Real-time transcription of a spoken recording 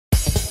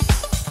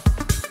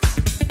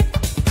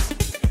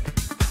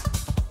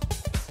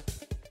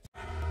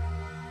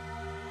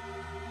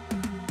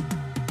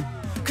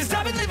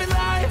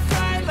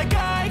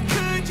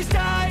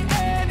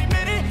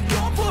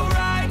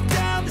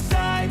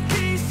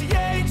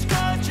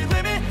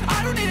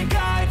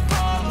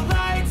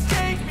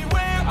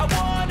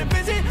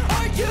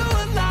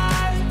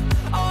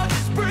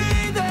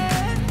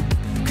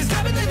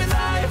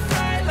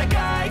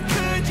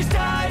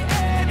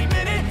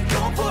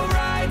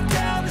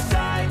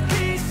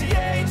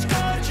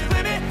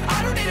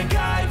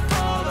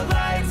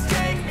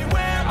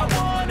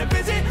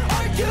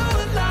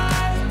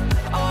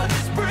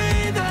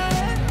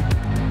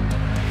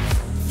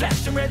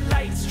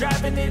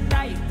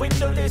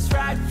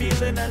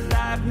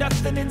alive,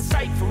 nothing in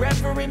sight,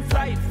 forever in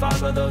flight.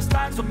 Follow those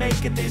lines, we'll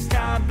make it this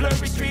time.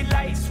 Blurry street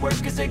lights,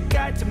 work as a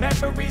guide to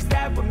memories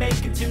that we're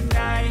making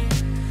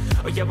tonight.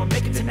 Oh yeah, we'll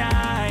make it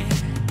tonight.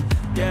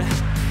 Yeah,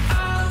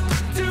 I'll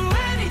do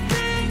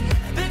anything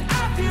that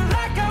I feel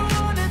like I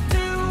wanna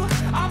do.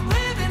 I'm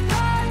living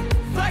life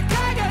like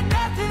I got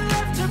nothing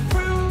left to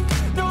prove.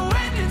 No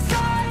end in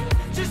sight,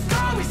 just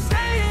always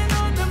staying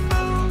on the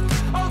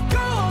move. I'll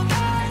go all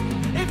night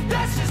if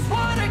that's just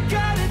what I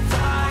gotta do.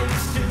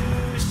 Life's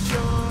too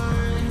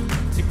short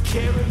to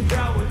care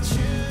about what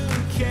you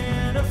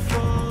can't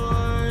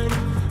afford.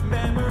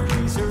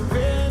 Memories are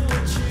in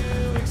what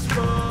you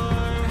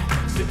explore,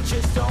 so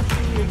just don't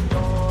be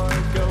ignored.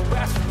 Go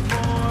ask for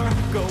more,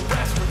 go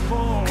ask for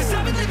more. 'Cause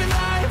I've been living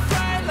life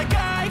right like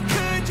I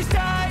could just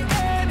die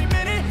any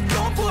minute.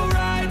 Going for a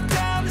ride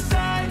down the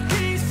side,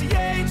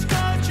 PCH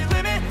country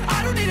limit.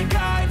 I don't need a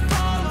guide,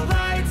 follow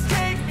lights,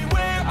 take me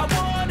where I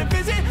wanna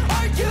visit.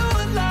 Are you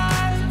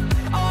alive?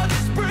 Or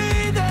just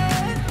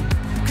breathing?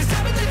 'Cause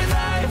I've been living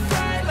life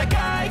right like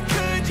I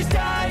could just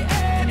die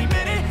any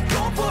minute.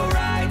 Going for a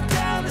ride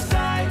down the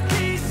side,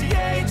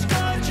 PCH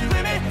country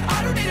limit.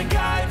 I don't need a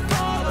guide,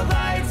 follow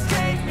lights,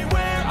 take me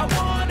where I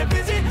wanna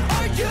visit.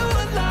 Are you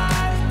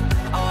alive?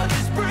 Or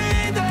just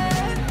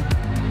breathing?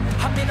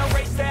 I'm in a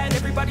race that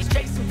everybody's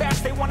chasing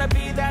fast. They wanna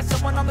be that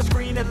someone on the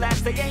screen at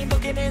last. They ain't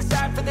looking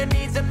inside for their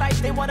needs in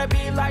life. They wanna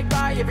be liked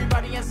by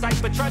everybody in sight.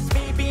 But trust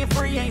me, being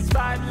free ain't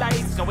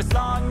spotlights. No, it's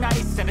long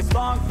nights and it's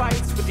long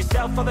fights with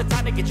yourself all the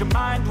time to get your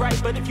mind right.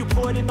 But if you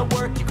put in the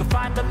work, you can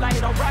find the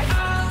light, alright?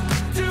 I'll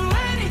do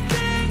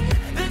anything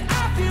that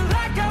I feel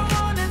like I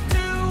wanna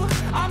do.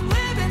 I'm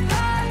living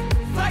life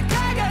like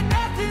I got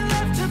nothing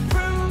left to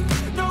prove.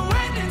 No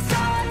end in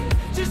sight,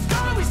 just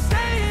always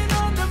staying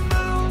on the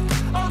move.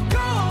 I'll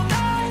go all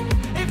night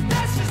if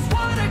that's just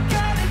what I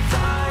gotta do.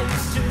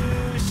 Life's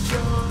too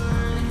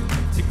short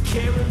to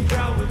care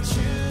about what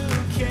you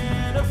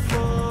can't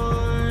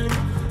afford.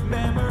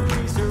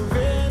 Memories are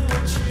in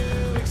what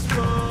you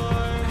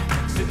explore,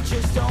 so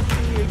just don't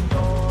be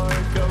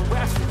ignored. Go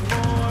ask for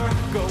more,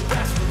 go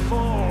ask for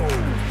more.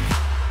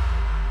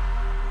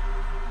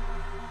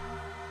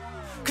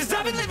 'Cause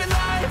I've been living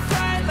life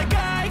right like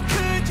I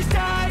could just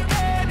die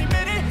any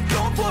minute.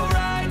 Going for a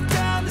ride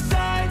down the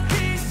side,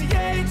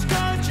 PCH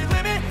country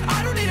limit.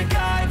 I don't need a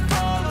guide,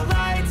 follow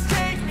lights,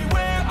 take me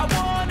where I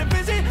wanna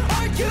visit.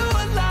 Are you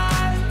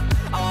alive?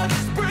 Or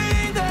just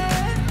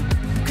breathing?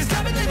 'Cause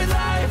I've been living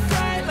life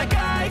right like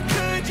I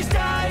could just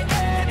die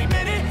any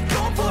minute.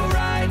 Going for a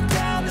ride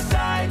down the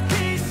side,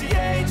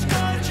 PCH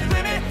country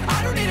limit.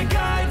 I don't need a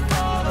guide,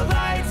 follow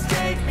lights,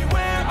 take me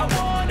where I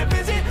wanna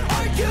visit.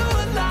 Are you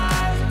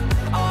alive?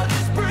 Or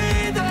just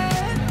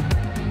breathing?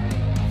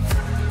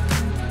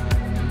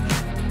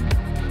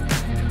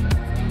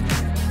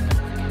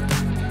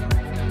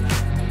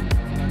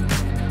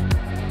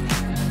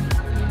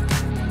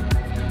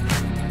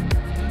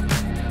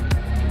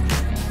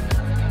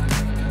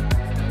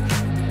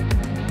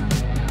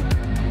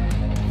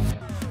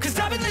 'Cause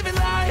I've been living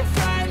life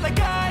right like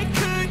I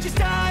could just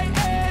die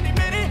any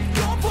minute.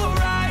 Going for a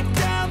ride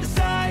down the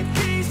side,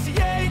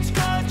 PCH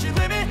country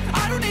limit.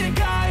 I don't need a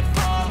guide,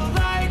 follow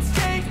lights,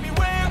 take me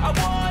where I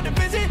wanna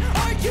visit.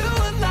 Are you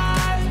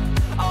alive?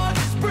 Or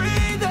just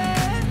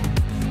breathing?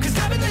 'Cause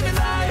I've been living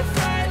life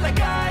right like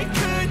I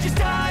could just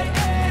die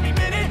any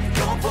minute.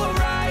 Going for a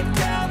ride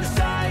down the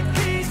side,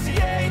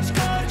 PCH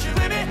country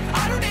limit.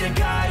 I don't need a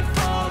guide,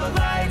 follow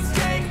lights,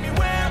 take me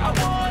where I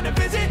wanna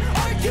visit.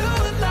 Are you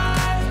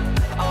alive?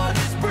 Or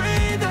just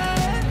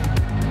breathing?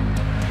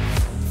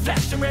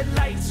 Flashing red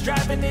lights,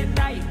 driving at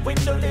night,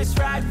 windowless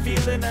ride,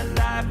 feeling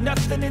alive.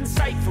 Nothing in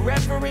sight,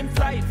 forever in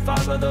flight.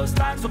 Follow those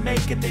lines, we'll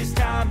make it this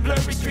time.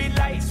 Blurry street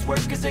lights,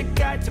 work as a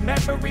guide to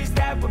memories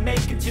that we're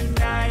making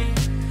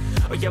tonight.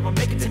 Oh yeah, we'll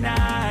make it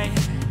tonight.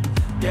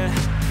 Yeah,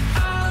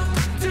 I'll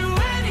do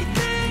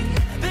anything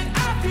that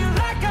I feel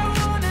like I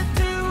wanna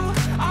do.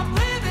 I'm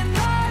living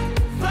life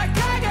like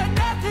I got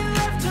nothing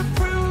left to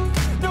prove.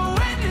 No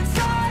end in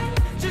sight,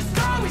 just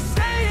always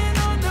staying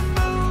on the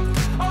move.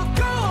 I'll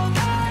go all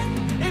night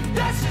if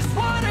that's just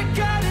what I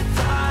gotta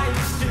do.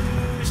 Life's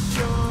too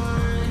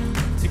short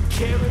to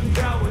care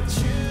about what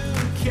you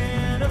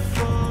can't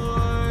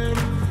afford.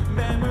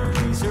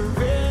 Memories are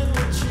in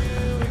what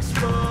you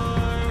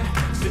explore,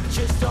 so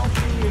just don't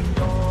be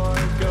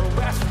ignored. Go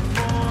ask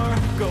for more.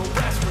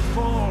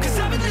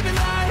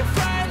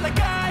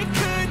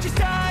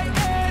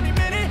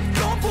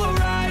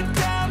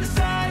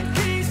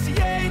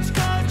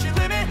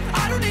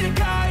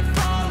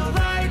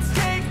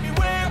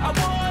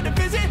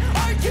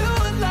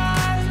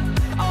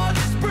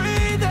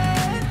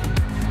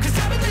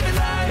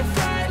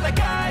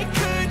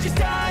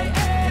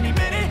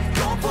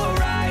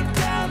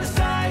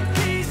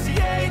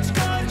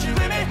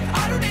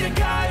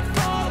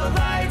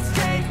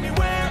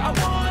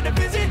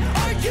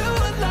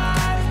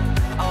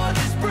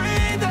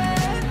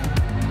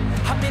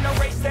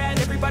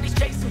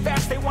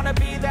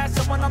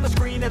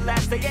 at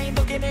last. They ain't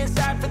looking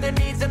inside for their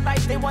needs in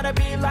life. They wanna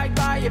be liked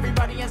by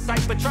everybody in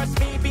sight, but trust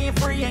me, being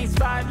free ain't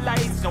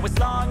spotlights. No, it's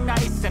long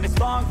nights and it's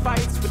long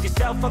fights with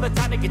yourself all the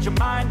time to get your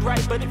mind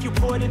right. But if you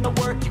put in the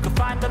work, you can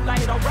find the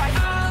light. Alright,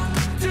 I'll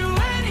do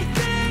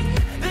anything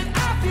that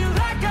I feel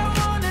like I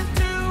wanna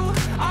do.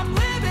 I'm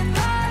living